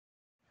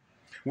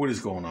What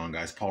is going on,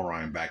 guys? Paul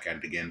Ryan back at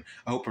it again.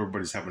 I hope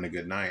everybody's having a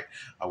good night.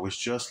 I was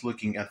just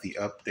looking at the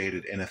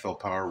updated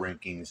NFL power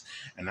rankings,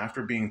 and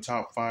after being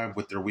top 5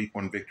 with their Week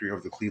 1 victory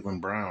over the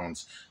Cleveland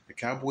Browns, the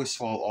Cowboys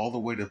fall all the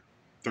way to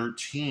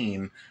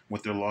 13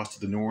 with their loss to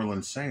the New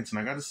Orleans Saints. And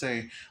I got to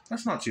say,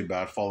 that's not too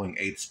bad, falling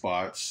 8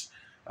 spots.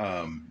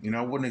 I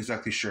wasn't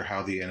exactly sure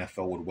how the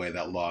NFL would weigh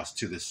that loss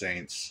to the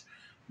Saints,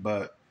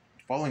 but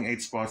falling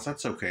 8 spots,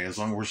 that's okay as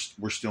long as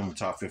we're still in the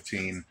top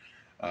 15.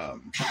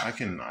 I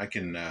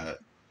can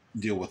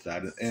deal with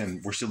that,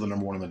 and we're still the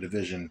number 1 in the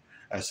division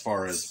as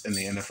far as in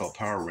the NFL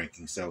power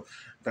ranking, so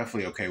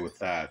definitely okay with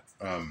that.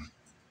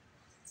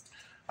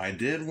 I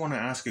did want to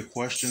ask a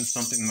question,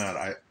 something that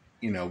I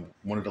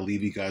wanted to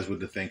leave you guys with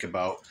to think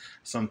about,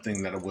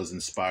 something that was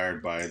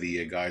inspired by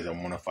the guys on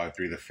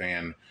 105.3 The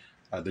Fan,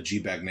 the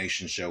G-Bag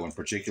Nation show in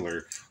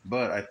particular,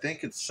 but I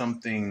think it's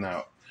something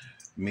that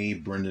me,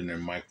 Brendan,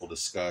 and Mike will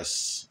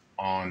discuss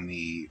on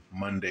the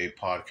Monday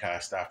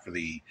podcast after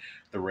the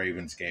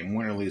Ravens game.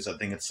 Win or lose, I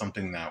think it's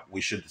something that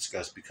we should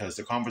discuss because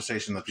the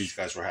conversation that these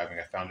guys were having,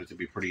 I found it to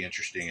be pretty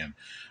interesting, and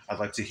I'd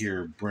like to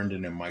hear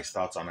Brendan and Mike's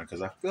thoughts on it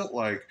because I felt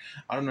like,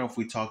 I don't know if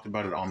we talked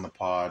about it on the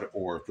pod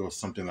or if it was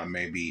something that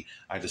maybe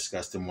I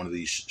discussed in one of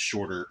these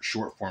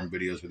short form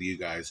videos with you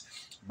guys.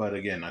 But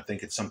again, I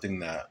think it's something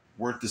that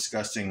worth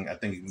discussing. I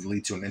think it can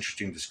lead to an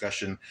interesting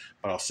discussion,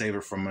 but I'll save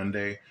it for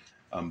Monday.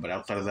 But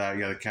outside of that,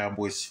 the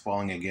Cowboys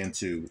falling again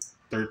to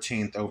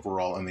 13th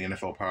overall in the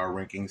NFL power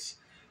rankings.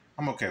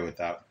 I'm okay with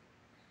that.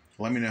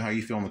 Let me know how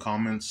you feel in the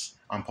comments.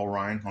 I'm Paul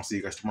Ryan. I'll see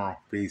you guys tomorrow.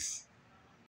 Peace.